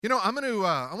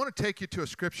I want to take you to a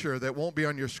scripture that won't be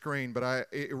on your screen, but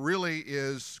it really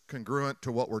is congruent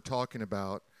to what we're talking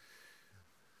about.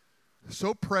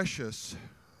 So precious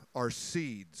are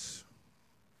seeds.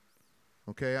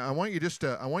 Okay, I want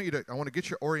to get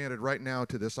you oriented right now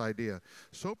to this idea.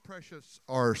 So precious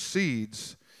are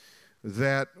seeds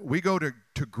that we go to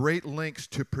great lengths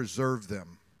to preserve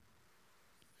them.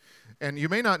 And you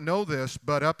may not know this,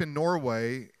 but up in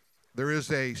Norway, there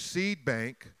is a seed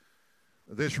bank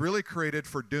that's really created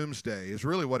for doomsday, is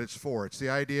really what it's for. It's the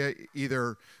idea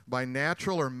either by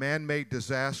natural or man-made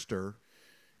disaster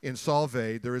in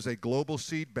Solvay, there is a global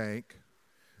seed bank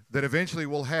that eventually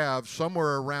will have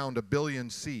somewhere around 1 billion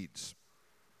seeds.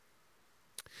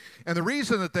 And the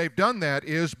reason that they've done that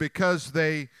is because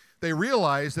they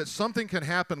realize that something can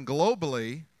happen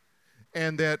globally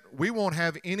and that we won't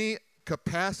have any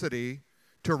capacity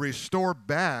to restore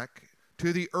back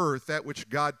to the earth that which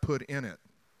God put in it.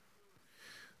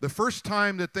 The first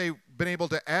time that they've been able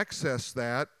to access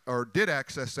that, or did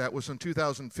access that, was in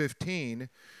 2015,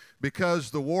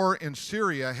 because the war in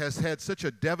Syria has had such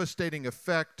a devastating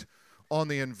effect on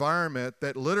the environment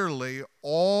that literally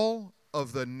all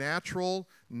of the natural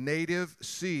native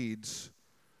seeds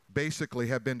basically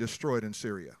have been destroyed in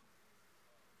Syria.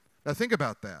 Now think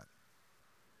about that.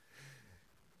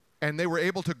 And they were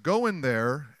able to go in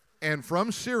there and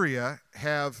from Syria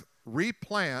have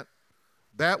replant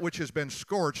that which has been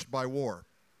scorched by war.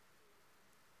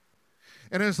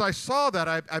 And as I saw that,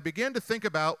 I began to think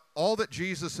about all that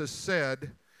Jesus has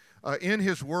said in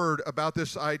his word about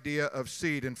this idea of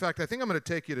seed. In fact, I think I'm going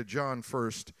to take you to John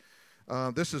first.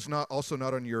 This is also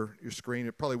not on your screen.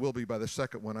 It probably will be by the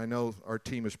second one. I know our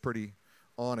team is pretty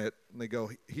on it. And they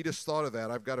go, he just thought of that.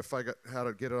 I've got to figure out how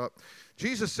to get it up.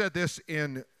 Jesus said this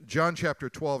in John chapter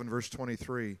 12 and verse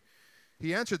 23.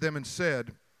 He answered them and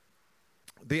said,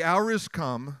 "The hour is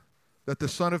come that the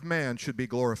Son of Man should be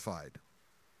glorified."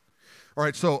 All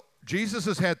right, so Jesus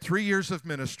has had 3 years of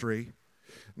ministry.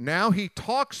 Now he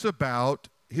talks about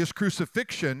his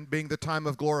crucifixion being the time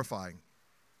of glorifying,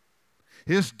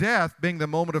 his death being the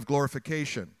moment of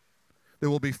glorification that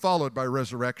will be followed by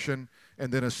resurrection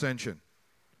and then ascension.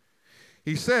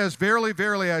 He says, "Verily,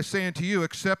 verily, I say unto you,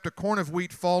 except a corn of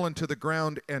wheat fall into the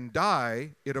ground and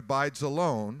die, it abides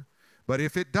alone. But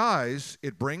if it dies,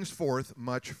 it brings forth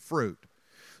much fruit."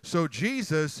 So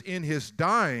Jesus, in his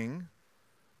dying,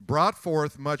 brought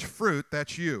forth much fruit.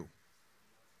 That's you.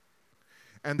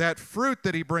 And that fruit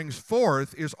that he brings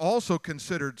forth is also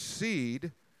considered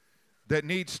seed that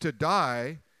needs to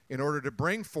die in order to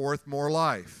bring forth more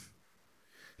life.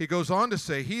 He goes on to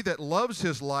say, "He that loves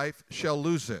his life shall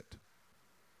lose it."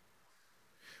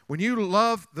 When you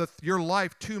love your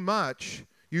life too much,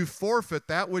 you forfeit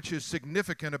that which is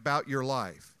significant about your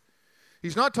life.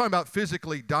 He's not talking about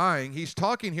physically dying. He's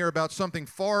talking here about something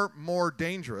far more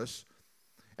dangerous,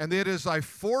 and that is I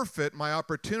forfeit my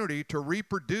opportunity to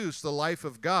reproduce the life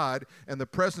of God and the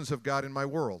presence of God in my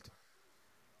world.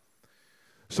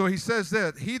 So he says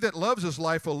that he that loves his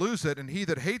life will lose it, and he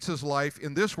that hates his life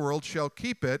in this world shall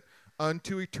keep it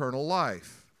unto eternal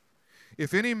life.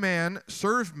 If any man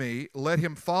serve me, let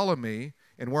him follow me,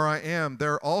 and where I am,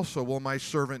 there also will my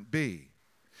servant be.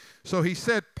 So he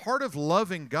said part of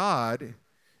loving God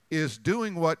is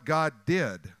doing what God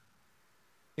did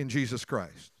in Jesus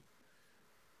Christ.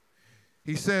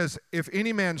 He says, "If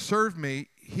any man serve me,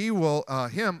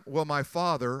 him will my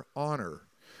Father honor."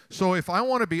 So if I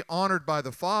want to be honored by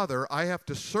the Father, I have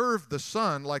to serve the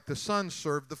Son like the Son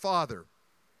served the Father.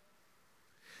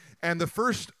 And the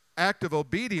first act of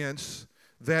obedience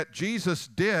that Jesus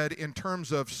did in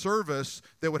terms of service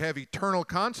that would have eternal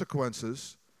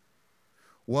consequences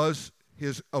was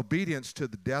his obedience to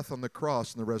the death on the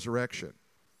cross and the resurrection.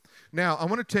 Now, I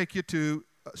want to take you to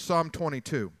Psalm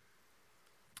 22.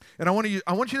 And I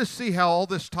want you to see how all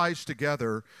this ties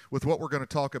together with what we're going to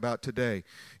talk about today.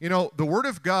 You know, the Word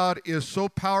of God is so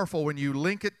powerful when you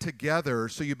link it together,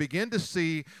 so you begin to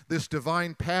see this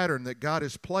divine pattern that God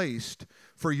has placed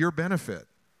for your benefit.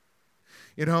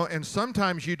 You know, and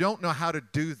sometimes you don't know how to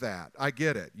do that. I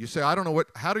get it. You say, I don't know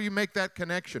how do you make that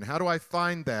connection? How do I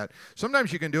find that?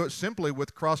 Sometimes you can do it simply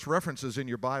with cross-references in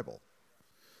your Bible.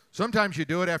 Sometimes you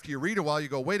do it after you read a while, you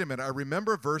go, wait a minute, I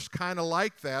remember a verse kind of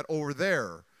like that over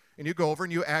there. And you go over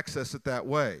and you access it that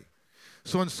way.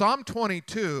 So in Psalm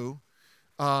 22,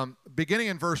 beginning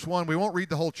in verse 1, we won't read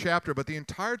the whole chapter, but the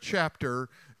entire chapter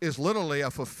is literally a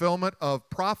fulfillment of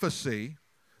prophecy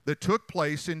that took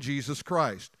place in Jesus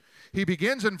Christ. He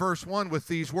begins in verse 1 with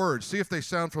these words. See if they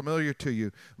sound familiar to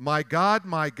you. My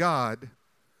God,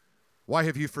 why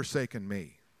have you forsaken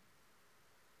me?"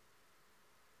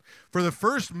 For the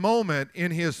first moment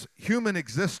in his human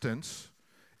existence,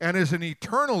 and as an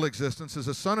eternal existence, as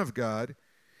a Son of God,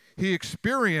 he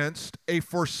experienced a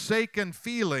forsaken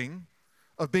feeling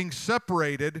of being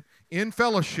separated in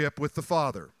fellowship with the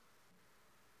Father.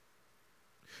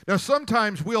 Now,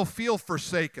 sometimes we'll feel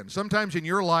forsaken. Sometimes in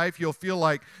your life, you'll feel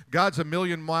like God's a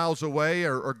million miles away,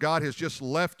 or God has just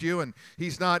left you and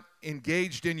he's not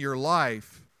engaged in your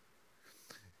life.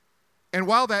 And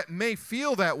while that may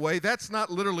feel that way, that's not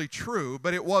literally true,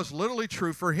 but it was literally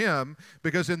true for him,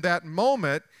 because in that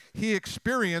moment, he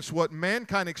experienced what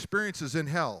mankind experiences in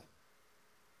hell.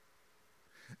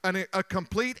 A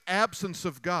complete absence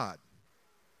of God.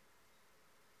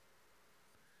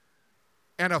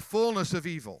 And a fullness of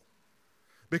evil.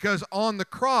 Because on the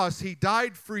cross, he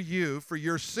died for you, for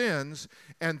your sins,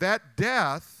 and that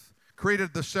death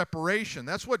created the separation.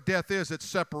 That's what death is, it's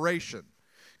separation.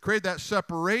 Created that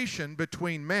separation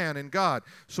between man and God.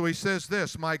 So he says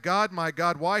this, my God,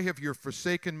 why have you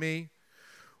forsaken me?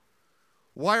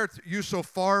 Why are you so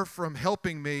far from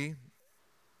helping me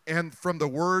and from the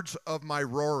words of my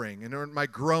roaring and my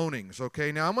groanings?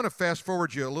 Okay, now I'm going to fast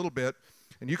forward you a little bit,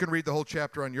 and you can read the whole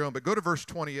chapter on your own, but go to verse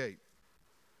 28.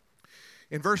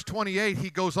 In verse 28, he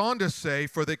goes on to say,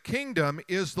 for the kingdom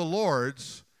is the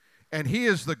Lord's, and he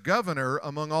is the governor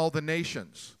among all the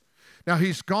nations. Now,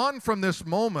 he's gone from this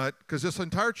moment, because this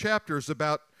entire chapter is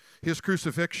about his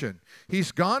crucifixion.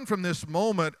 He's gone from this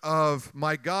moment of,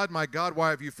 my God,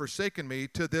 why have you forsaken me,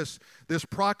 to this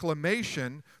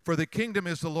proclamation, for the kingdom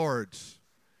is the Lord's,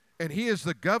 and he is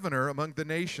the governor among the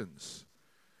nations.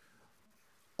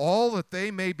 All that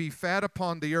they may be fat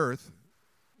upon the earth,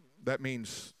 that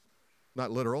means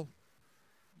not literal,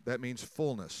 that means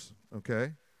fullness,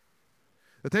 okay?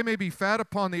 That they may be fat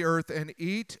upon the earth and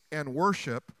eat and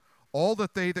worship, all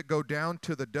that they that go down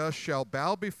to the dust shall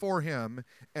bow before him,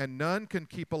 and none can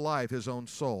keep alive his own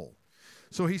soul.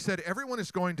 So he said everyone is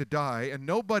going to die, and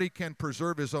nobody can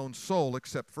preserve his own soul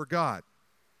except for God.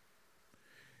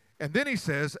 And then he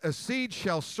says, a seed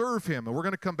shall serve him. And we're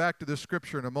going to come back to this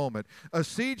scripture in a moment. A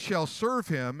seed shall serve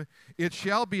him. It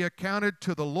shall be accounted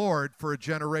to the Lord for a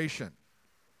generation.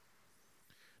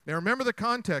 Now remember the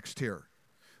context here.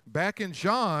 Back in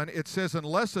John, it says,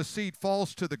 unless a seed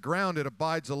falls to the ground, it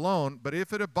abides alone. But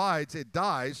if it abides, it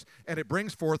dies, and it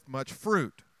brings forth much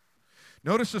fruit.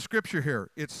 Notice the scripture here.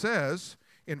 It says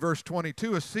in verse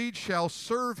 22, a seed shall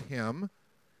serve him.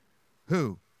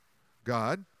 Who?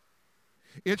 God.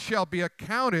 It shall be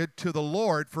accounted to the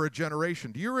Lord for a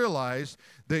generation. Do you realize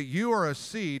that you are a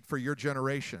seed for your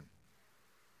generation?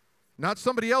 Not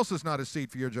somebody else is not a seed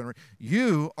for your generation.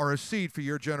 You are a seed for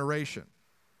your generation.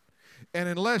 And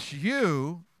unless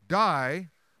you die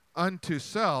unto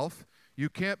self, you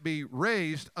can't be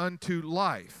raised unto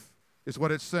life, is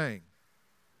what it's saying.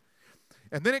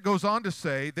 And then it goes on to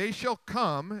say, they shall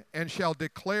come and shall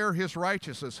declare his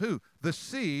righteousness. Who? The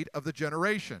seed of the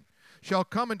generation. Shall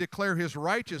come and declare his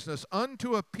righteousness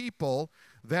unto a people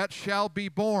that shall be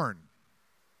born.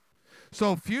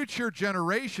 So future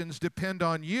generations depend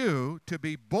on you to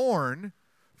be born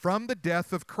from the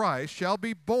death of Christ, shall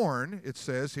be born, it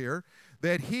says here,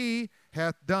 that he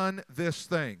hath done this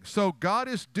thing. So God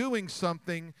is doing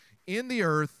something in the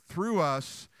earth through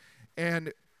us,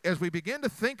 and as we begin to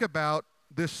think about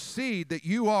this seed that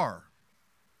you are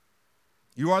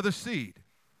the seed.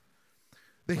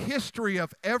 The history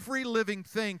of every living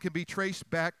thing can be traced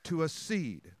back to a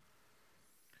seed.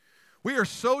 We are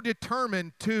so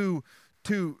determined to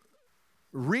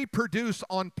reproduce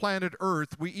on planet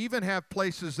Earth, we even have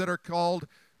places that are called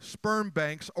sperm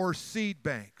banks or seed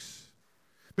banks.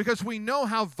 Because we know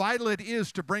how vital it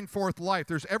is to bring forth life.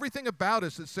 There's everything about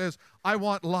us that says, I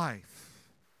want life.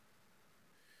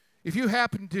 If you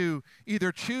happen to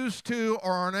either choose to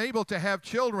or are unable to have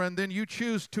children, then you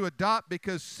choose to adopt,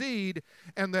 because seed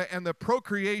and the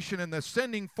procreation and the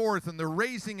sending forth and the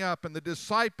raising up and the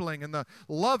discipling and the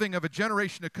loving of a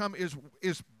generation to come is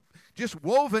just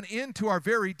woven into our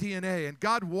very DNA. And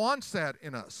God wants that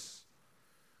in us.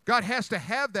 God has to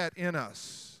have that in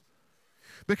us.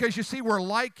 Because you see, we're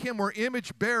like him, we're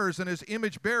image bearers, and as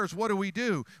image bearers, what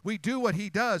do? We do what he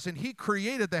does, and he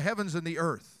created the heavens and the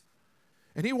earth.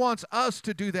 And he wants us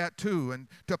to do that too, and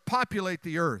to populate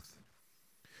the earth.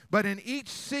 But in each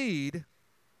seed,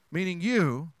 meaning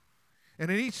you,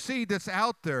 and in each seed that's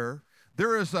out there,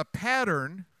 there is a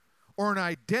pattern or an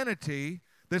identity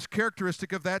that's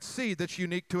characteristic of that seed that's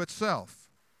unique to itself.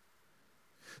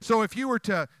 So if you were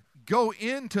to go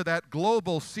into that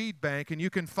global seed bank, and you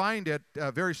can find it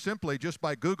very simply just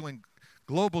by Googling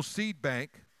Global Seed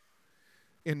Bank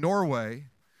in Norway,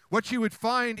 what you would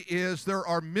find is there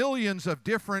are millions of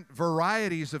different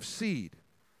varieties of seed.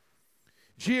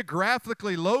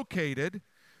 Geographically located,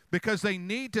 because they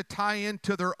need to tie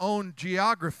into their own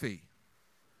geography.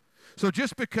 So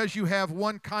just because you have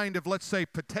one kind of, let's say,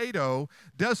 potato,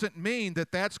 doesn't mean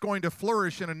that that's going to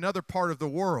flourish in another part of the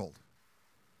world.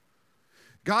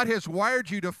 God has wired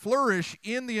you to flourish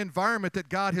in the environment that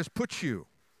God has put you.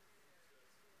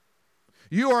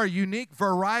 You are a unique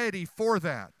variety for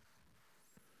that.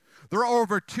 There are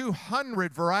over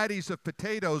 200 varieties of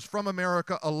potatoes from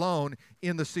America alone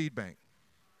in the seed bank.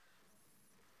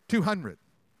 200.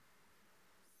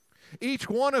 Each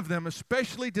one of them is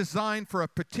specially designed for a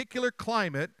particular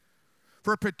climate,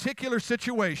 for a particular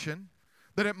situation,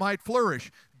 that it might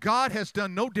flourish. God has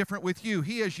done no different with you.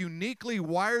 He has uniquely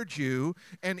wired you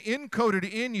and encoded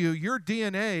in you your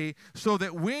DNA so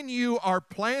that when you are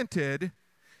planted,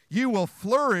 you will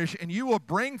flourish and you will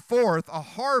bring forth a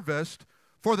harvest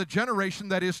for the generation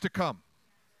that is to come.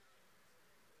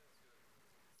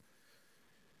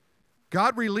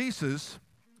 God releases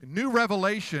new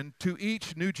revelation to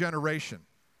each new generation.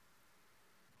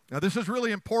 Now, this is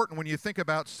really important when you think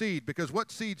about seed, because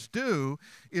what seeds do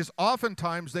is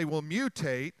oftentimes they will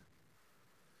mutate.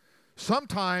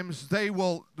 Sometimes they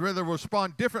will rather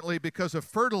respond differently because of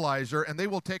fertilizer, and they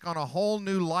will take on a whole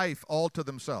new life all to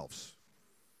themselves.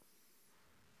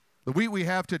 The wheat we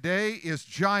have today is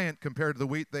giant compared to the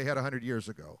wheat they had 100 years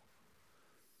ago.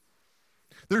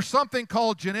 There's something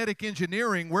called genetic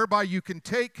engineering whereby you can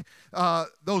take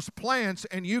those plants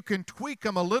and you can tweak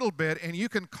them a little bit and you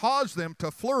can cause them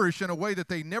to flourish in a way that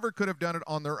they never could have done it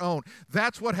on their own.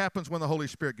 That's what happens when the Holy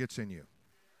Spirit gets in you.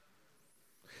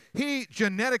 He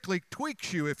genetically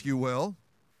tweaks you, if you will,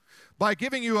 by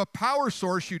giving you a power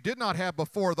source you did not have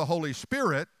before, the Holy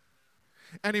Spirit,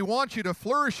 and He wants you to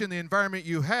flourish in the environment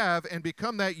you have and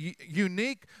become that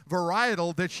unique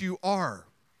varietal that you are.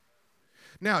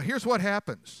 Now, here's what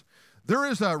happens. There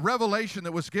is a revelation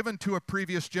that was given to a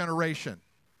previous generation.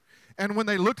 And when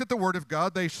they looked at the Word of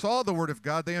God, they saw the Word of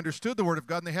God, they understood the Word of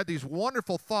God, and they had these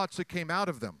wonderful thoughts that came out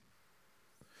of them.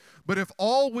 But if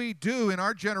all we do in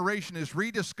our generation is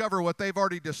rediscover what they've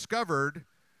already discovered,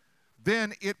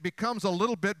 then it becomes a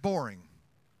little bit boring.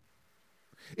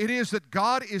 It is that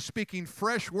God is speaking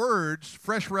fresh words,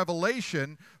 fresh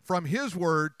revelation from His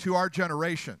Word to our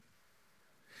generation.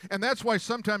 And that's why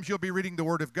sometimes you'll be reading the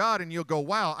Word of God and you'll go,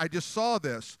 wow, I just saw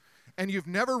this. And you've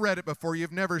never read it before.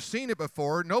 You've never seen it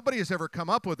before. Nobody has ever come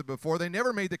up with it before. They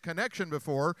never made the connection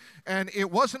before. And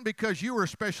it wasn't because you were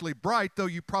especially bright, though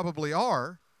you probably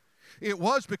are. It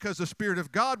was because the Spirit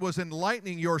of God was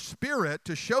enlightening your spirit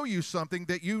to show you something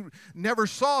that you never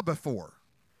saw before.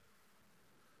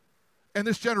 And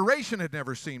this generation had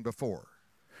never seen before.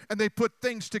 And they put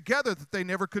things together that they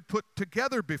never could put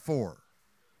together before.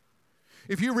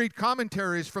 If you read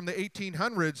commentaries from the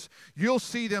 1800s, you'll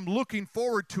see them looking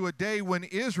forward to a day when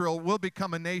Israel will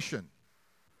become a nation.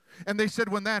 And they said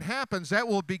when that happens, that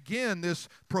will begin this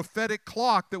prophetic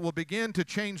clock that will begin to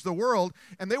change the world.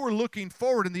 And they were looking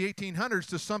forward in the 1800s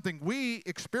to something we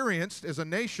experienced as a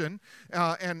nation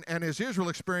and as Israel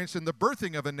experienced in the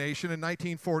birthing of a nation in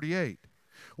 1948.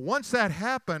 Once that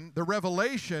happened, the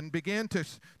revelation began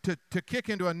to kick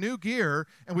into a new gear,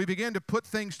 and we began to put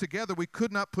things together we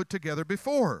could not put together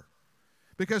before,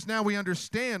 because now we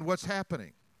understand what's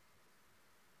happening.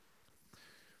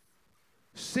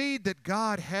 Seed that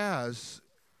God has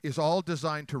is all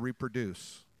designed to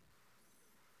reproduce.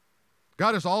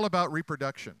 God is all about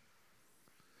reproduction.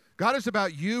 God is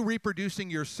about you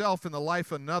reproducing yourself in the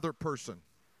life of another person.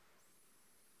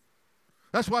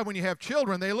 That's why when you have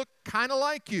children, they look kind of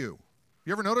like you.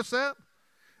 You ever notice that?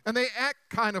 And they act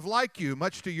kind of like you,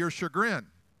 much to your chagrin.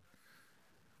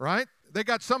 Right? They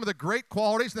got some of the great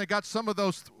qualities, and they got some of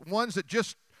those ones that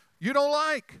just you don't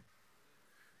like.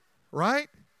 Right?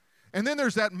 And then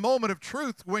there's that moment of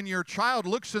truth when your child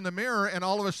looks in the mirror and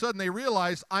all of a sudden they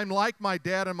realize, I'm like my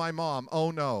dad and my mom.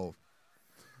 Oh, no.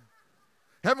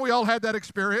 Haven't we all had that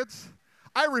experience?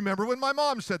 I remember when my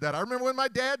mom said that. I remember when my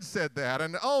dad said that.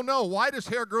 And oh no, why does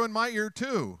hair grow in my ear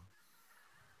too?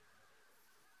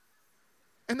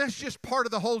 And that's just part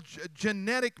of the whole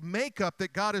genetic makeup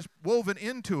that God has woven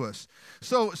into us.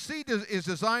 So seed is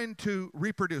designed to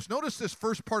reproduce. Notice this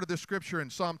first part of the scripture in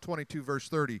Psalm 22, verse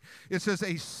 30. It says,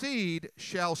 a seed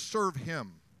shall serve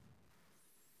him.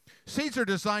 Seeds are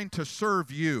designed to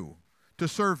serve you, to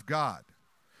serve God.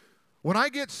 When I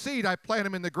get seed, I plant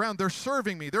them in the ground. They're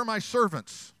serving me. They're my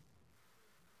servants.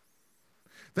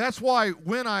 That's why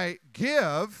when I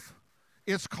give,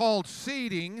 it's called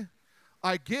seeding.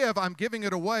 I give, I'm giving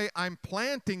it away. I'm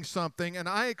planting something, and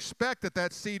I expect that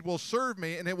that seed will serve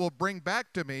me, and it will bring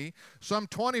back to me some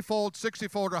 20-fold,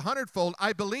 60-fold, or 100-fold.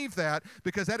 I believe that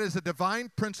because that is a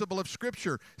divine principle of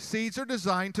Scripture. Seeds are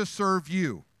designed to serve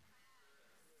you.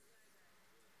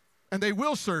 And they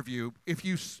will serve you if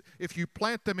you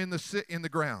plant them in the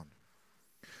ground.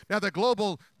 Now, the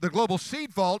global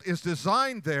seed vault is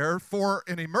designed there for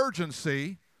an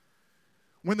emergency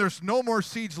when there's no more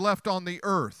seeds left on the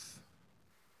earth.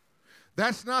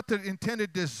 That's not the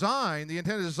intended design. The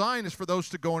intended design is for those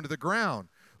to go into the ground.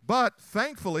 But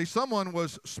thankfully, someone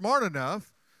was smart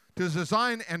enough to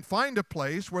design and find a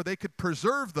place where they could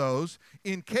preserve those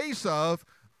in case of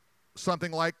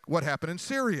something like what happened in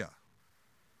Syria.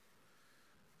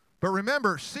 But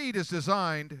remember, seed is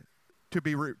designed to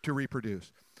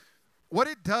reproduce. What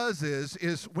it does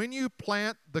is when you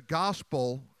plant the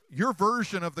gospel, your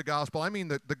version of the gospel, I mean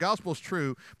the gospel is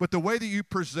true, but the way that you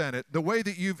present it, the way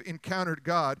that you've encountered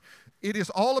God, it is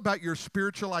all about your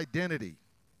spiritual identity.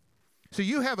 So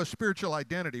you have a spiritual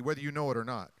identity, whether you know it or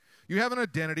not. You have an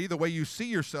identity, the way you see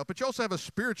yourself, but you also have a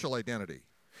spiritual identity.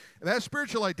 And that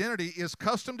spiritual identity is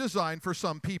custom designed for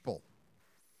some people.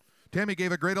 Tammy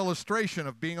gave a great illustration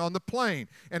of being on the plane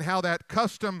and how that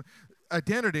custom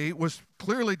identity was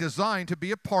clearly designed to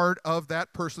be a part of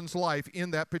that person's life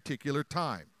in that particular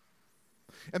time.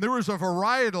 And there was a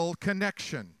varietal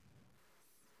connection,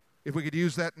 if we could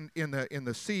use that in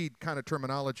the seed kind of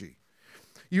terminology.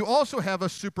 You also have a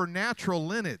supernatural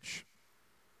lineage.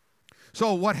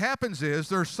 So what happens is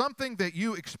there's something that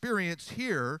you experience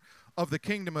here of the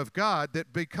kingdom of God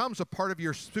that becomes a part of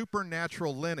your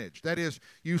supernatural lineage. That is,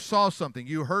 you saw something,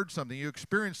 you heard something, you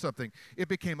experienced something. It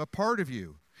became a part of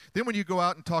you. Then when you go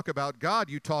out and talk about God,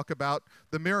 you talk about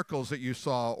the miracles that you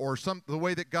saw or the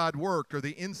way that God worked or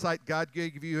the insight God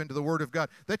gave you into the Word of God.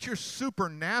 That's your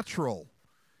supernatural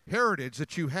heritage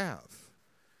that you have.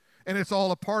 And it's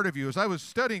all a part of you. As I was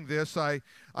studying this, I'm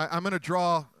going to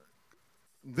draw,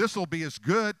 this will be as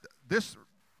good, this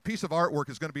piece of artwork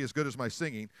is going to be as good as my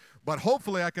singing, but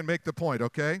hopefully I can make the point,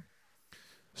 okay?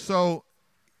 So,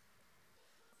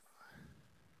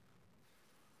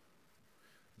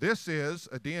 this is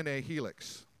a DNA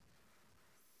helix.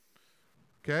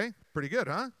 Okay? Pretty good,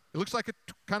 huh? It looks like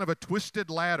kind of a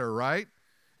twisted ladder, right?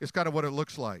 It's kind of what it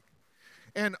looks like.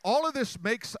 And all of this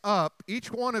makes up,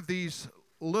 each one of these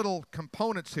little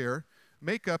components here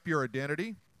make up your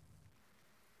identity.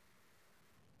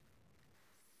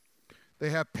 They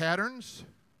have patterns.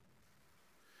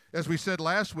 As we said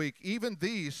last week, even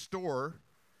these store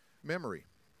memory.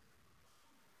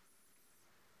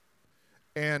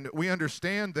 And we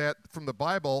understand that from the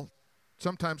Bible,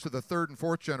 sometimes to the third and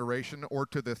fourth generation or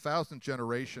to the 1,000th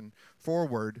generation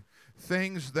forward,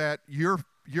 things that your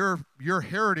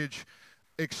heritage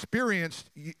experienced,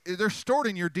 they're stored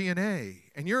in your DNA.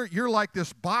 And you're like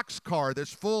this boxcar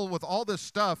that's full with all this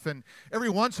stuff, and every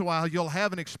once in a while you'll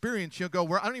have an experience, you'll go,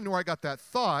 well, I don't even know where I got that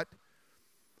thought,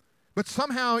 but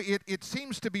somehow it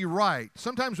seems to be right.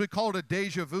 Sometimes we call it a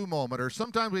deja vu moment, or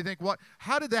sometimes we think,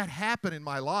 how did that happen in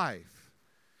my life?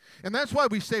 And that's why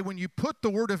we say when you put the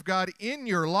Word of God in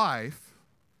your life,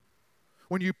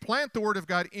 when you plant the Word of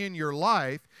God in your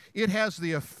life, it has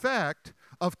the effect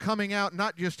of coming out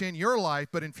not just in your life,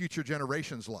 but in future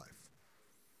generations' life.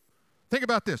 Think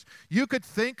about this. You could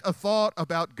think a thought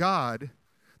about God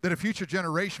that a future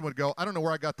generation would go, I don't know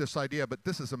where I got this idea, but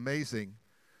this is amazing.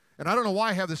 And I don't know why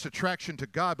I have this attraction to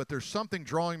God, but there's something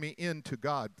drawing me into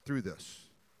God through this.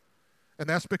 And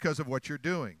that's because of what you're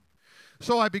doing.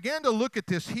 So I began to look at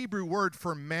this Hebrew word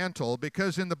for mantle,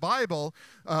 because in the Bible,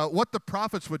 what the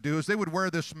prophets would do is they would wear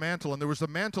this mantle, and there was a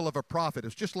mantle of a prophet.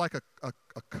 It's just like a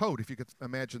coat, if you could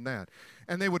imagine that.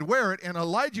 And they would wear it, and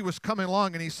Elijah was coming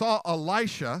along, and he saw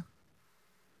Elisha,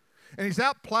 and he's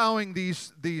out plowing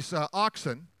these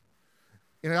oxen,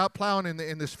 out plowing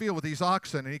in this field with these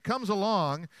oxen, and he comes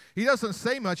along. He doesn't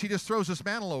say much. He just throws his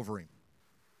mantle over him.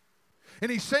 And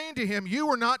he's saying to him, you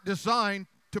were not designed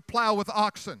to plow with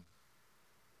oxen.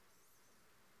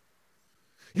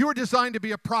 You were designed to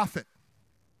be a prophet.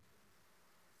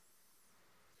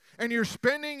 And you're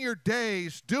spending your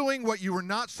days doing what you were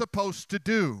not supposed to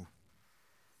do.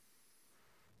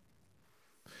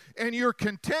 And you're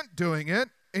content doing it,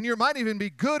 and you might even be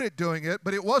good at doing it,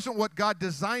 but it wasn't what God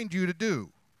designed you to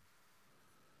do.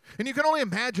 And you can only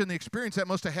imagine the experience that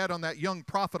must have had on that young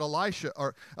prophet Elisha,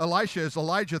 as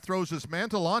Elijah throws his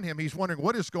mantle on him. He's wondering,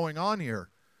 what is going on here?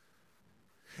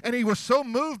 And he was so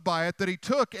moved by it that he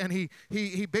took and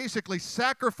he basically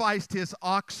sacrificed his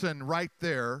oxen right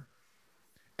there,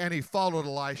 and he followed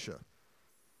Elisha.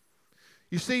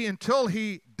 You see, until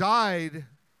he died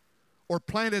or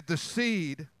planted the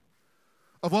seed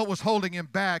of what was holding him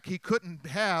back, he couldn't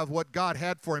have what God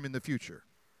had for him in the future.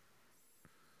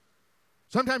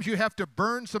 Sometimes you have to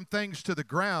burn some things to the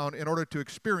ground in order to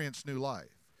experience new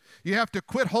life. You have to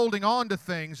quit holding on to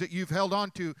things that you've held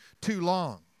on to too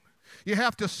long. You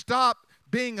have to stop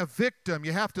being a victim.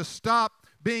 You have to stop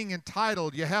being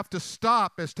entitled. You have to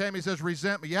stop, as Tammy says,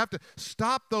 resentment. You have to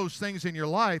stop those things in your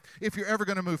life if you're ever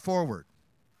going to move forward.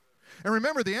 And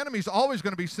remember, the enemy's always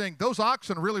going to be saying, those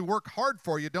oxen really work hard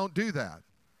for you. Don't do that.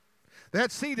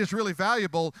 That seed is really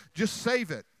valuable. Just save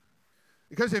it.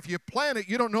 Because if you plant it,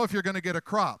 you don't know if you're going to get a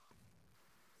crop.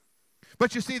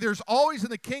 But you see, there's always in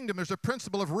the kingdom, there's a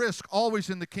principle of risk always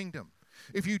in the kingdom.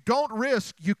 If you don't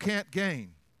risk, you can't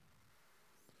gain.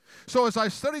 So as I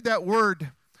studied that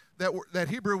word, that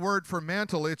Hebrew word for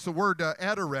mantle, it's the word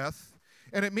adareth,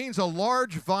 and it means a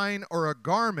large vine or a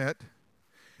garment.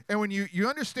 And when you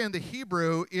understand the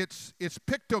Hebrew, it's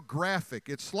pictographic.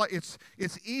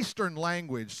 It's Eastern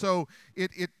language. So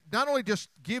it not only just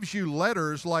gives you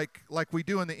letters like we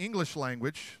do in the English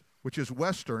language, which is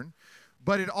Western,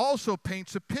 but it also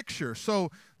paints a picture. So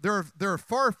there are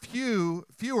far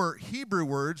fewer Hebrew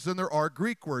words than there are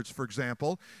Greek words, for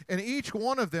example, and each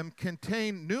one of them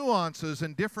contain nuances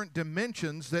and different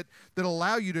dimensions that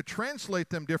allow you to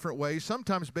translate them different ways,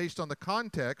 sometimes based on the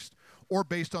context or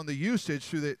based on the usage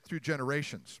through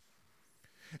generations.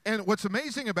 And what's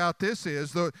amazing about this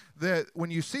is that when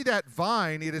you see that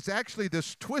vine, it is actually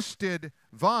this twisted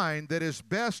vine that is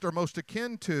best or most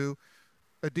akin to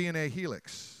a DNA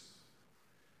helix.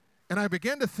 And I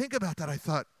began to think about that. I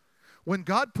thought, when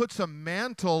God puts a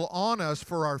mantle on us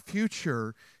for our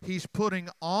future, He's putting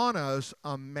on us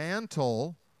a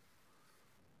mantle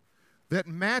that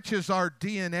matches our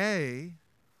DNA,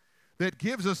 that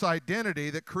gives us identity,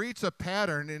 that creates a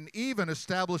pattern, and even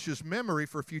establishes memory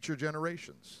for future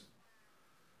generations.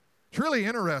 It's really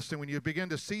interesting when you begin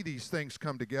to see these things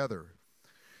come together.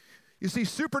 You see,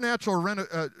 supernatural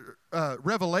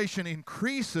revelation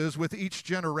increases with each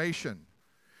generation.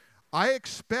 I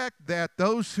expect that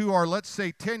those who are, let's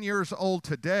say, 10 years old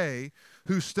today,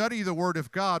 who study the Word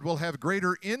of God, will have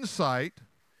greater insight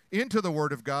into the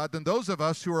Word of God than those of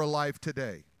us who are alive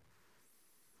today.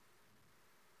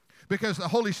 Because the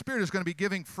Holy Spirit is going to be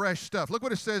giving fresh stuff. Look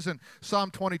what it says in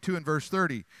Psalm 22 and verse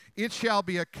 30. It shall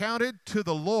be accounted to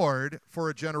the Lord for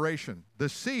a generation. The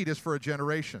seed is for a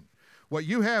generation. What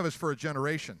you have is for a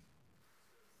generation.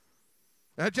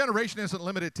 That generation isn't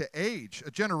limited to age.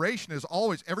 A generation is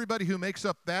always everybody who makes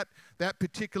up that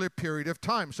particular period of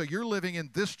time. So you're living in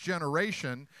this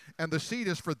generation, and the seed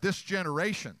is for this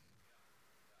generation.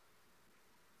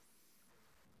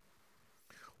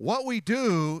 What we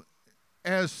do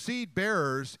as seed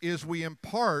bearers is we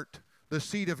impart the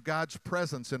seed of God's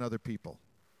presence in other people.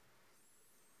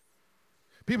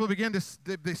 People begin to,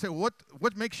 they say, what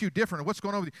makes you different? What's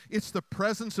going on with you? It's the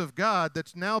presence of God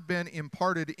that's now been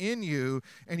imparted in you,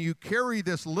 and you carry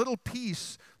this little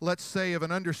piece, let's say, of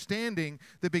an understanding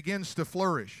that begins to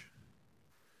flourish.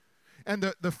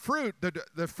 And the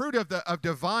fruit of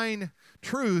divine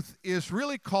truth is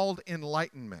really called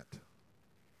enlightenment.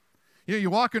 You know, you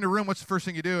walk into a room, what's the first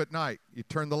thing you do at night? You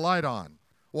turn the light on.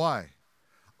 Why?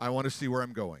 I want to see where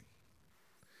I'm going.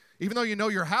 Even though you know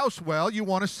your house well, you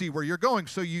want to see where you're going,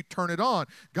 so you turn it on.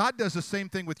 God does the same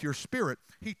thing with your spirit.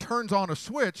 He turns on a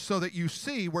switch so that you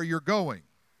see where you're going.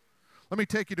 Let me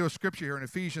take you to a scripture here in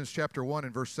Ephesians chapter 1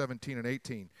 and verse 17 and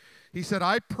 18. He said,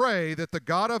 I pray that the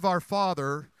God of our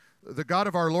Father, the God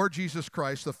of our Lord Jesus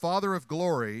Christ, the Father of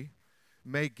glory,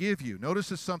 may give you.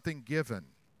 Notice it's something given.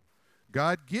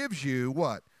 God gives you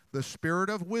what? The spirit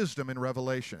of wisdom and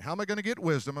revelation. How am I going to get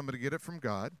wisdom? I'm going to get it from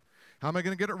God. How am I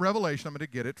going to get it? Revelation. I'm going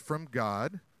to get it from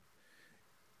God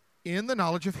in the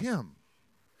knowledge of Him.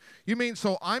 You mean,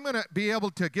 so I'm going to be able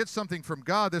to get something from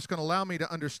God that's going to allow me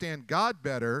to understand God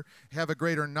better, have a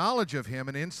greater knowledge of Him,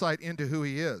 and insight into who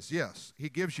He is. Yes, He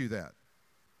gives you that.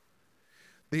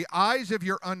 The eyes of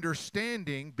your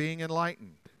understanding being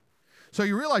enlightened. So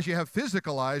you realize you have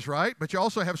physical eyes, right? But you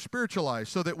also have spiritual eyes,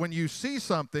 so that when you see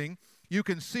something, you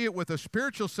can see it with a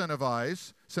spiritual sense of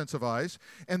eyes,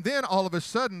 and then all of a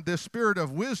sudden this spirit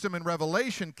of wisdom and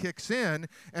revelation kicks in,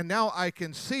 and now I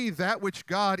can see that which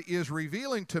God is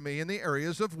revealing to me in the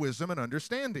areas of wisdom and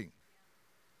understanding.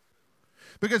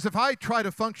 Because if I try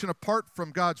to function apart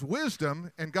from God's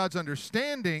wisdom and God's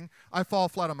understanding, I fall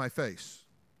flat on my face.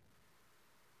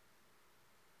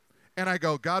 And I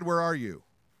go, God, where are you?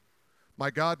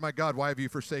 My God, why have you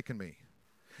forsaken me?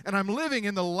 And I'm living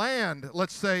in the land,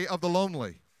 let's say, of the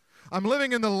lonely. I'm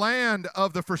living in the land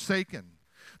of the forsaken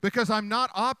because I'm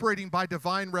not operating by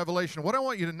divine revelation. What I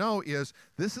want you to know is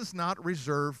this is not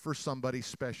reserved for somebody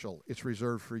special. It's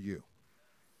reserved for you.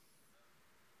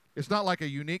 It's not like a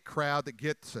unique crowd that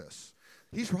gets this.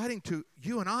 He's writing to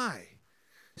you and I.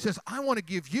 He says, I want to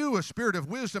give you a spirit of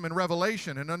wisdom and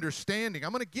revelation and understanding.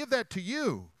 I'm going to give that to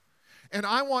you. And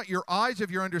I want your eyes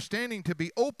of your understanding to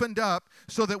be opened up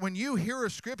so that when you hear a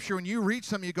scripture and you read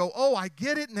something, you go, oh, I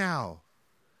get it now.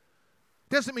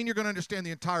 Doesn't mean you're going to understand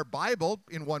the entire Bible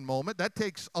in one moment. That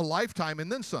takes a lifetime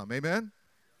and then some. Amen?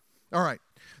 All right.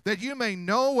 That you may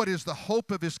know what is the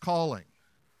hope of his calling.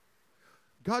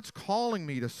 God's calling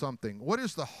me to something. What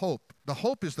is the hope? The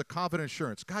hope is the confident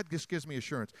assurance. God just gives me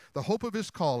assurance. The hope of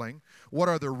his calling. What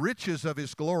are the riches of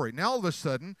his glory? Now all of a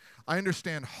sudden, I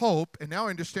understand hope, and now I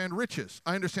understand riches.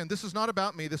 I understand this is not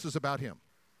about me, this is about him.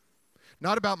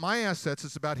 Not about my assets,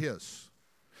 it's about his.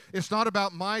 It's not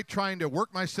about my trying to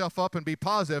work myself up and be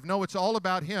positive. No, it's all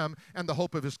about him and the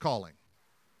hope of his calling.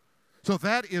 So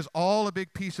that is all a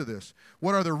big piece of this.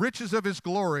 What are the riches of his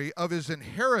glory, of his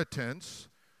inheritance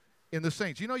in the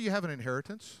saints? You know you have an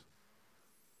inheritance.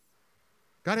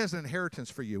 God has an inheritance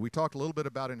for you. We talked a little bit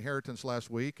about inheritance last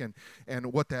week and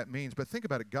what that means. But think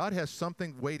about it. God has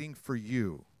something waiting for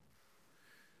you.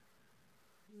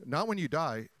 Not when you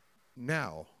die,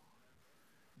 now.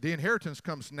 The inheritance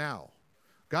comes now.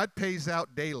 God pays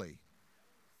out daily.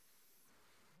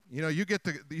 You know, you get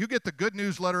the good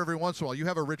news letter every once in a while. You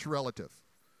have a rich relative.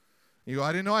 You go,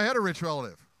 I didn't know I had a rich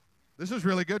relative. This is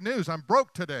really good news. I'm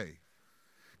broke today.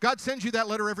 God sends you that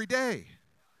letter every day.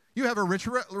 You have a rich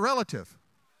relative.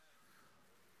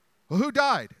 Well, who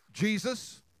died?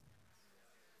 Jesus.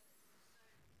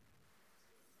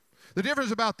 The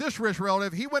difference about this rich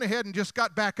relative, he went ahead and just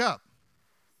got back up.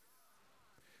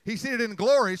 He's seated in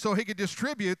glory so he could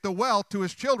distribute the wealth to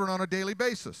his children on a daily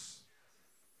basis.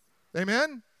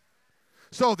 Amen?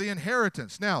 So the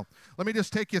inheritance. Now, let me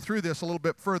just take you through this a little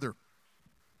bit further.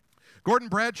 Gordon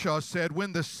Bradshaw said,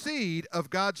 when the seed of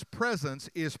God's presence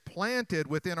is planted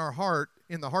within our heart,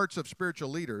 in the hearts of spiritual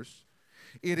leaders,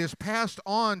 it is passed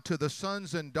on to the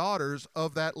sons and daughters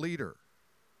of that leader.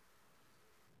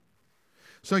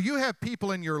 So you have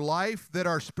people in your life that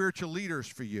are spiritual leaders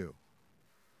for you.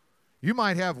 You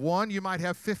might have one, you might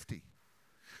have 50.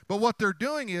 But what they're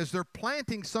doing is they're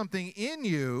planting something in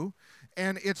you,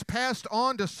 and it's passed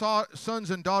on to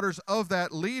sons and daughters of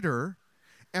that leader,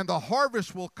 and the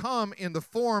harvest will come in the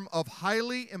form of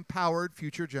highly empowered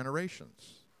future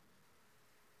generations.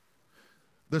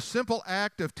 The simple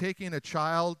act of taking a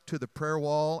child to the prayer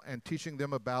wall and teaching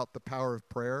them about the power of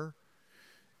prayer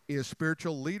is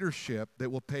spiritual leadership that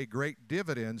will pay great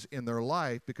dividends in their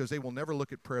life because they will never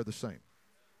look at prayer the same.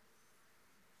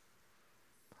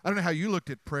 I don't know how you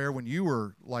looked at prayer when you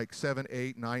were like 7,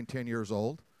 8, 9, 10 years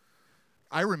old.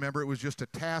 I remember it was just a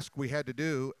task we had to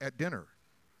do at dinner.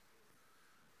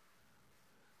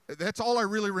 That's all I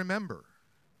really remember.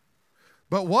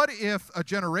 But what if a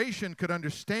generation could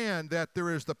understand that there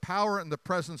is the power and the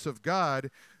presence of God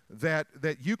that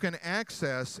you can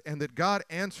access, and that God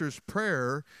answers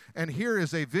prayer, and here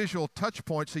is a visual touch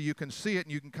point so you can see it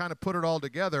and you can kind of put it all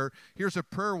together. Here's a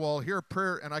prayer wall, here a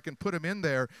prayer, and I can put them in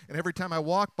there, and every time I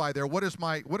walk by there, what is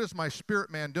my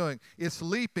spirit man doing? It's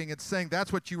leaping, it's saying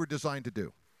that's what you were designed to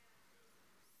do.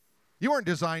 You weren't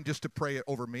designed just to pray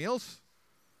over meals.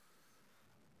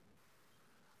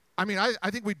 I mean,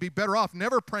 I think we'd be better off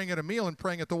never praying at a meal and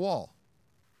praying at the wall.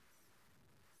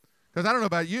 Because I don't know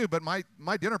about you, but my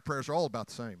dinner prayers are all about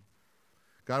the same.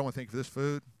 God, I want to thank you for this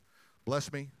food.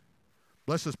 Bless me.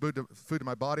 Bless this food to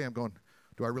my body. I'm going,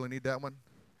 do I really need that one?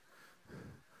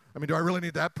 I mean, do I really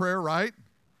need that prayer, right?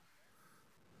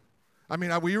 I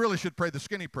mean, we really should pray the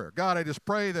skinny prayer. God, I just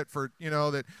pray that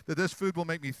that this food will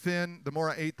make me thin. The more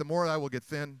I eat, the more I will get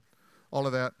thin. All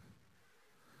of that.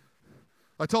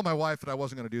 I told my wife that I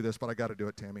wasn't going to do this, but I got to do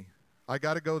it, Tammy. I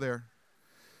got to go there.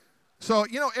 So,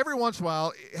 every once in a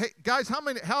while, hey, guys,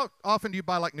 how often do you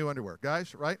buy, like, new underwear?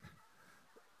 Guys, right?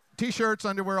 T-shirts,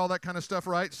 underwear, all that kind of stuff,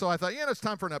 right? So I thought, it's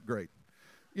time for an upgrade.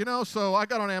 So I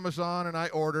got on Amazon, and I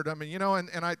ordered them,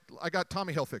 and I got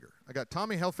Tommy Hilfiger. I got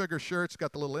Tommy Hilfiger shirts,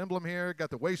 got the little emblem here,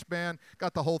 got the waistband,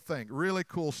 got the whole thing. Really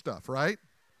cool stuff, right?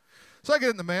 So I get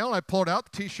it in the mail, and I pulled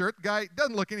out the T-shirt. The guy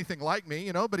doesn't look anything like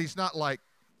me, but he's not like,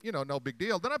 no big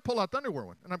deal. Then I pull out the underwear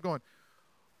one, and I'm going,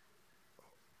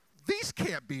 these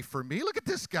can't be for me. Look at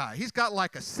this guy. He's got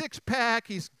like a six-pack.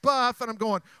 He's buff. And I'm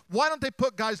going, why don't they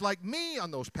put guys like me on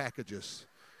those packages?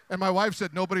 And my wife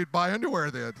said, nobody'd buy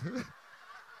underwear then.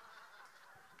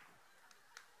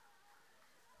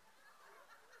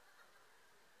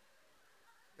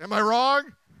 Am I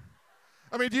wrong?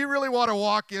 I mean, do you really want to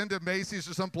walk into Macy's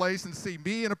or someplace and see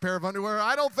me in a pair of underwear?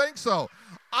 I don't think so.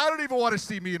 I don't even want to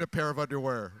see me in a pair of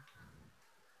underwear.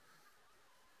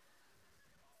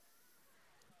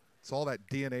 It's all that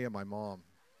DNA of my mom.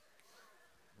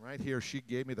 Right here, she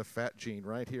gave me the fat gene,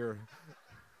 right here.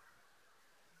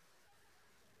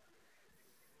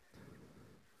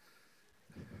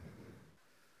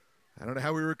 I don't know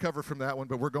how we recover from that one,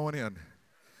 but we're going in.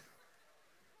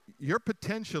 Your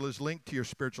potential is linked to your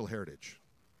spiritual heritage.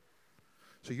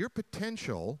 So your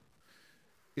potential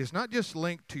is not just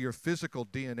linked to your physical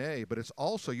DNA, but it's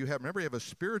also, remember you have a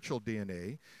spiritual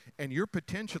DNA, and your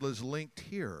potential is linked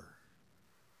here.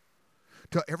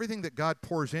 To everything that God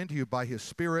pours into you by His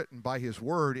Spirit and by His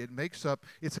Word,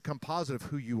 it's a composite of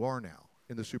who you are now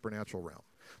in the supernatural realm.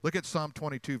 Look at Psalm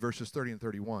 22, verses 30 and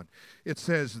 31. It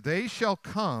says, they shall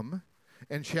come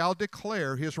and shall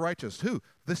declare His righteousness. Who?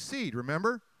 The seed,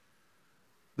 remember?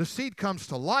 The seed comes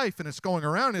to life, and it's going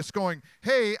around, and it's going,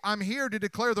 hey, I'm here to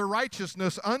declare the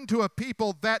righteousness unto a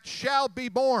people that shall be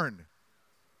born.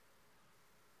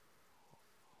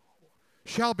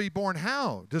 Shall be born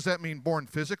how? Does that mean born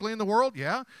physically in the world?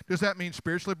 Yeah. Does that mean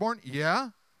spiritually born? Yeah.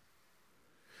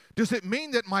 Does it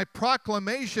mean that my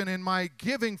proclamation and my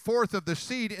giving forth of the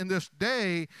seed in this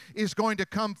day is going to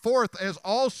come forth as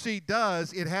all seed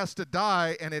does? It has to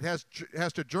die, and it has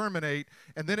to germinate,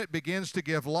 and then it begins to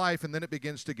give life, and then it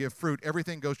begins to give fruit.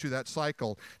 Everything goes through that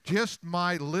cycle. Just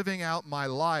my living out my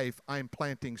life, I'm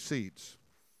planting seeds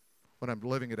when I'm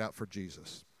living it out for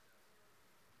Jesus.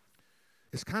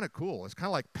 It's kind of cool. It's kind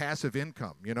of like passive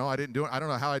income. You know, I don't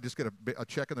know how I just get a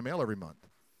check in the mail every month.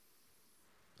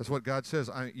 That's what God says.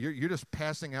 You're just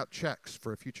passing out checks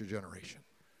for a future generation.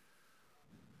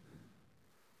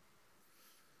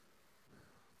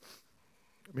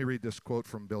 Let me read this quote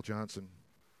from Bill Johnson.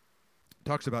 He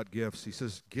talks about gifts. He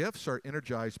says, gifts are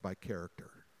energized by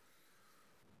character.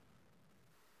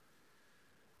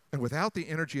 And without the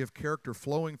energy of character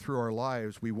flowing through our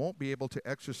lives, we won't be able to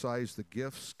exercise the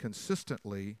gifts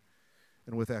consistently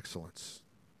and with excellence.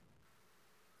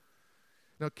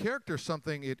 Now, character is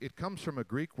something, it comes from a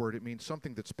Greek word. It means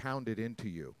something that's pounded into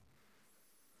you.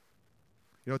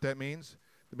 You know what that means?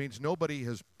 It means nobody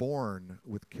is born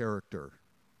with character.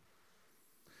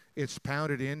 It's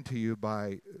pounded into you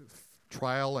by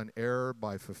trial and error,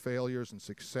 by failures and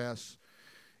success.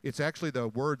 It's actually the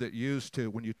word that used to,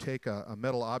 when you take a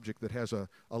metal object that has a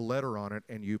letter on it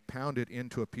and you pound it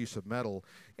into a piece of metal,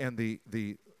 and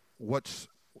the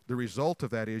result of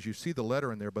that is you see the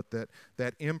letter in there, but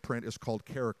that imprint is called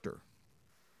character.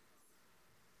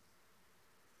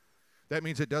 That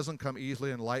means it doesn't come easily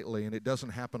and lightly, and it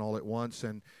doesn't happen all at once,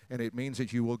 and it means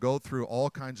that you will go through all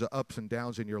kinds of ups and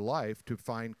downs in your life to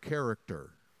find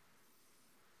character.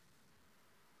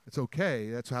 It's okay.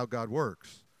 That's how God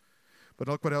works. But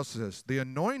look what else it says. The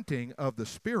anointing of the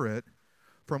Spirit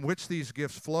from which these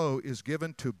gifts flow is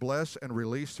given to bless and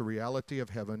release the reality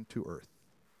of heaven to earth.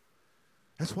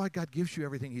 That's why God gives you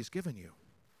everything He's given you.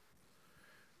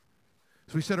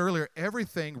 As we said earlier,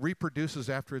 everything reproduces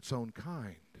after its own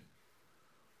kind.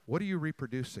 What are you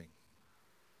reproducing?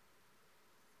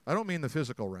 I don't mean the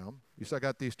physical realm. You said, I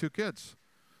got these 2 kids.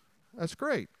 That's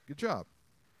great. Good job.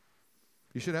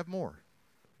 You should have more.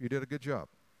 You did a good job.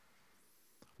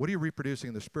 What are you reproducing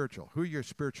in the spiritual? Who are your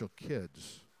spiritual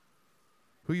kids?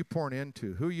 Who are you pouring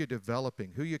into? Who are you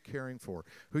developing? Who are you caring for?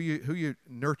 Who are you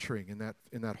nurturing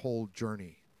in that whole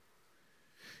journey?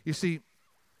 You see,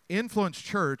 Influence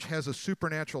Church has a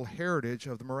supernatural heritage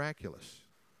of the miraculous.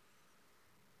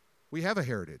 We have a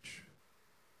heritage.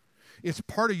 It's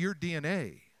part of your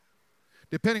DNA.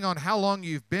 Depending on how long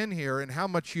you've been here and how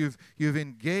much you've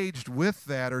engaged with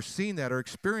that or seen that or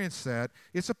experienced that,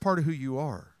 it's a part of who you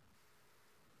are.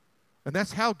 And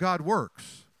that's how God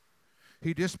works.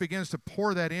 He just begins to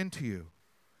pour that into you.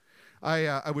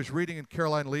 I was reading in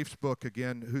Caroline Leaf's book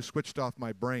again, Who Switched Off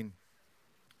My Brain.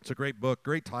 It's a great book,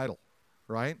 great title,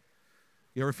 right?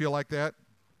 You ever feel like that?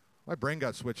 My brain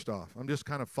got switched off. I'm just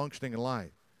kind of functioning in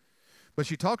life. But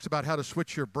she talks about how to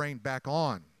switch your brain back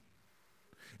on.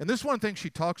 And this one thing she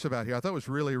talks about here, I thought was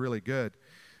really, really good.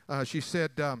 She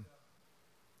said, the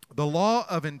law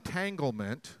of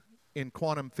entanglement in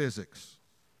quantum physics.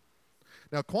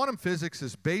 Now, quantum physics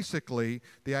is basically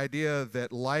the idea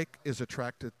that like is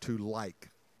attracted to like.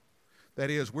 That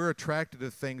is, we're attracted to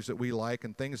things that we like,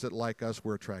 and things that like us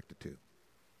we're attracted to.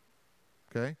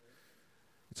 Okay?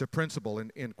 It's a principle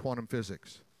in quantum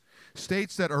physics.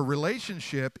 States that our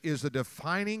relationship is the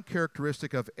defining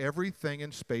characteristic of everything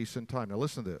in space and time. Now,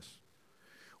 listen to this.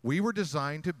 You were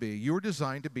designed to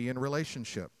be in a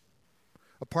relationship.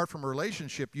 Apart from a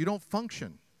relationship, you don't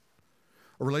function.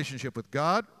 A relationship with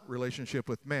God, relationship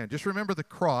with man. Just remember the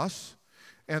cross,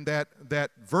 and that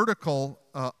vertical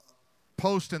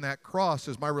post in that cross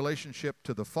is my relationship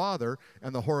to the Father,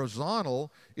 and the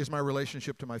horizontal is my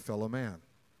relationship to my fellow man.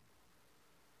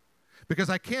 Because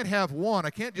I can't have one.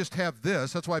 I can't just have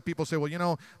this. That's why people say, well, you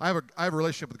know, I have a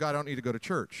relationship with God. I don't need to go to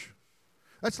church.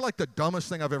 That's like the dumbest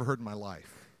thing I've ever heard in my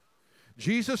life.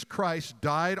 Jesus Christ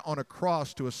died on a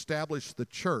cross to establish the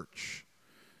church.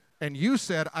 And you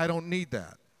said, I don't need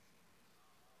that.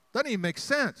 Doesn't even make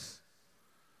sense.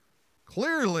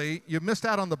 Clearly, you missed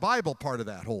out on the Bible part of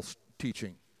that whole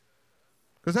teaching.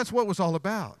 Because that's what it was all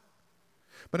about.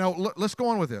 But now, let's go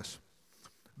on with this.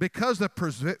 Because the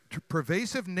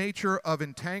pervasive nature of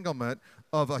entanglement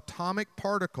of atomic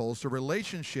particles, the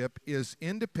relationship is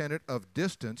independent of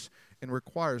distance and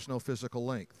requires no physical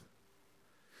length.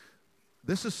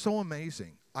 This is so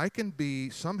amazing. I can be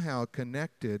somehow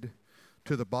connected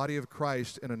to the body of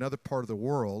Christ in another part of the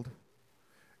world,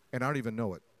 and I don't even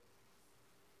know it.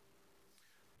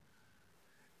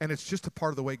 And it's just a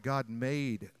part of the way God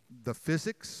made the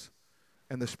physics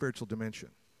and the spiritual dimension.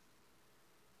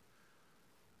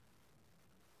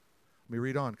 Let me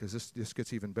read on, because this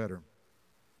gets even better.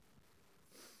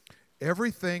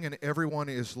 Everything and everyone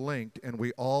is linked, and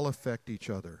we all affect each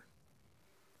other.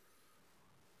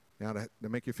 Now, to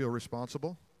make you feel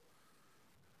responsible?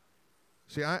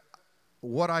 See,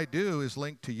 what I do is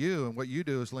linked to you, and what you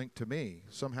do is linked to me,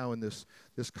 somehow in this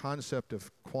concept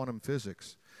of quantum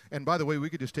physics. And by the way, we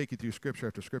could just take you through scripture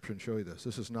after scripture and show you this.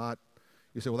 This is not,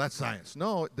 you say, well, that's science.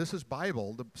 No, this is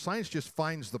Bible. The science just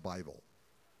finds the Bible.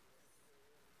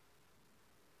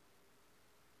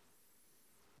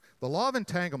 The law of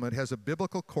entanglement has a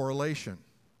biblical correlation.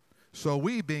 So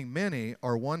we, being many,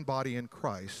 are one body in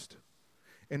Christ,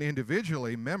 and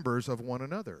individually members of one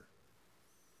another.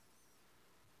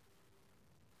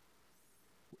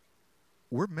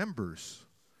 We're members,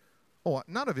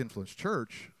 not of Influence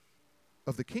Church,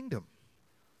 of the kingdom.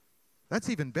 That's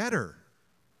even better.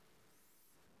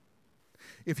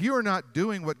 If you are not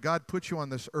doing what God put you on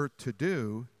this earth to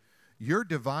do, your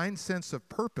divine sense of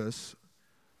purpose,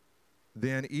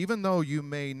 then even though you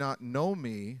may not know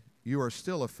me, you are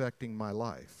still affecting my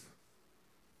life.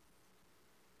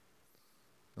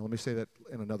 Now let me say that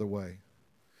in another way.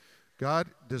 God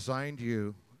designed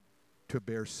you to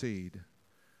bear seed.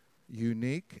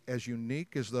 Unique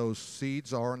as those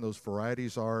seeds are and those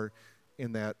varieties are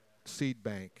in that seed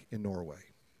bank in Norway.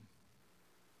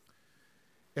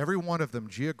 Every one of them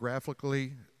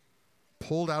geographically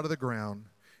pulled out of the ground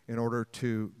in order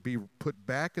to be put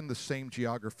back in the same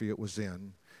geography it was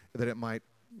in, that it might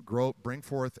grow, bring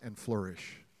forth, and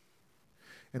flourish.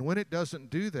 And when it doesn't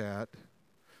do that,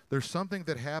 there's something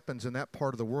that happens in that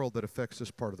part of the world that affects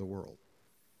this part of the world.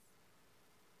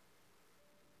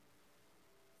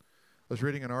 I was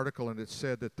reading an article, and it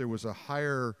said that there was a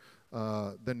higher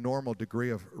than normal degree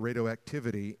of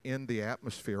radioactivity in the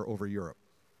atmosphere over Europe,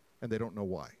 and they don't know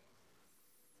why.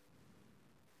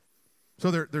 So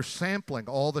they're sampling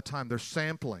all the time. They're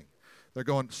sampling. They're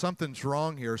going, something's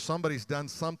wrong here. Somebody's done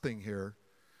something here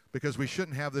because we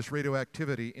shouldn't have this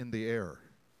radioactivity in the air.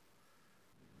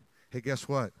 Hey, guess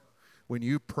what? When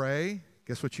you pray,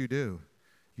 guess what you do?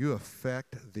 You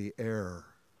affect the air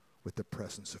with the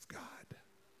presence of God.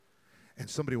 And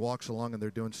somebody walks along and they're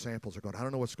doing samples. They're going, I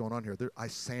don't know what's going on here. I'm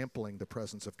sampling the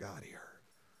presence of God here.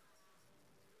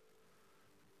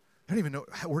 I don't even know,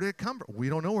 where did it come from? We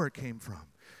don't know where it came from.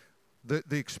 The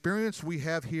experience we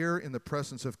have here in the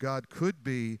presence of God could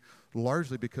be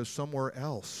largely because somewhere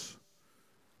else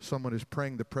someone is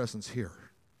praying the presence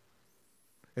here.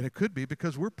 And it could be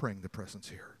because we're praying the presence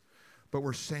here. But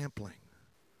we're sampling.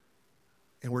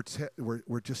 And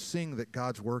we're just seeing that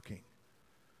God's working.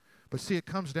 But see, it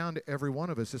comes down to every one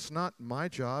of us. It's not my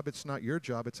job. It's not your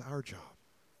job. It's our job.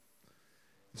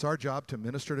 It's our job to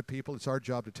minister to people. It's our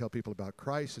job to tell people about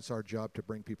Christ. It's our job to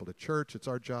bring people to church. It's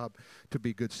our job to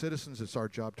be good citizens. It's our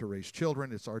job to raise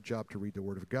children. It's our job to read the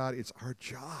Word of God. It's our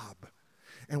job.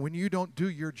 And when you don't do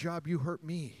your job, you hurt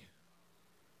me.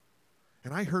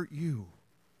 And I hurt you.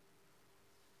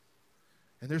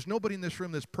 And there's nobody in this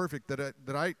room that's perfect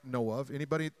that I know of.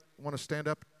 Anybody want to stand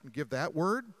up and give that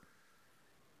word?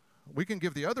 We can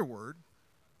give the other word.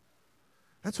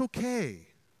 That's okay.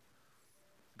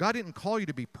 God didn't call you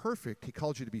to be perfect. He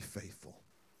called you to be faithful.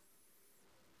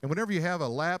 And whenever you have a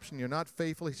lapse and you're not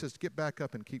faithful, he says, get back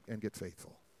up and get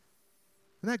faithful.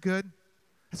 Isn't that good?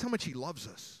 That's how much he loves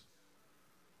us.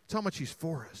 That's how much he's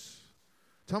for us.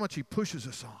 That's how much he pushes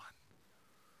us on.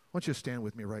 I want you to stand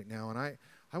with me right now, and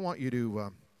I want you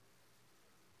to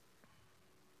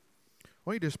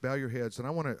just bow your heads, and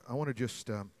I want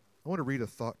to read a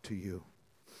thought to you.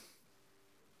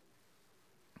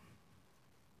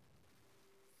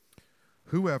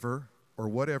 Whoever or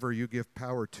whatever you give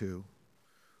power to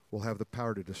will have the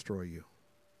power to destroy you.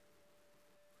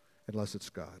 Unless it's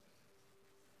God.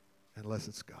 Unless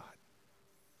it's God.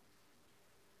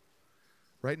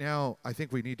 Right now, I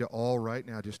think we need to all right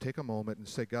now just take a moment and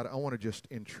say, God, I want to just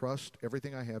entrust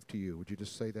everything I have to you. Would you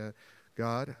just say that?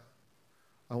 God,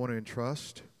 I want to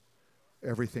entrust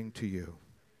everything to you.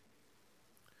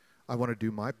 I want to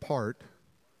do my part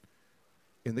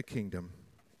in the kingdom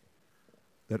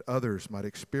that others might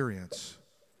experience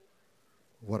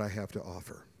what I have to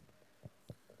offer.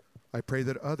 I pray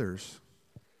that others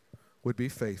would be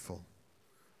faithful,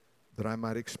 that I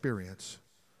might experience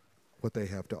what they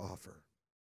have to offer.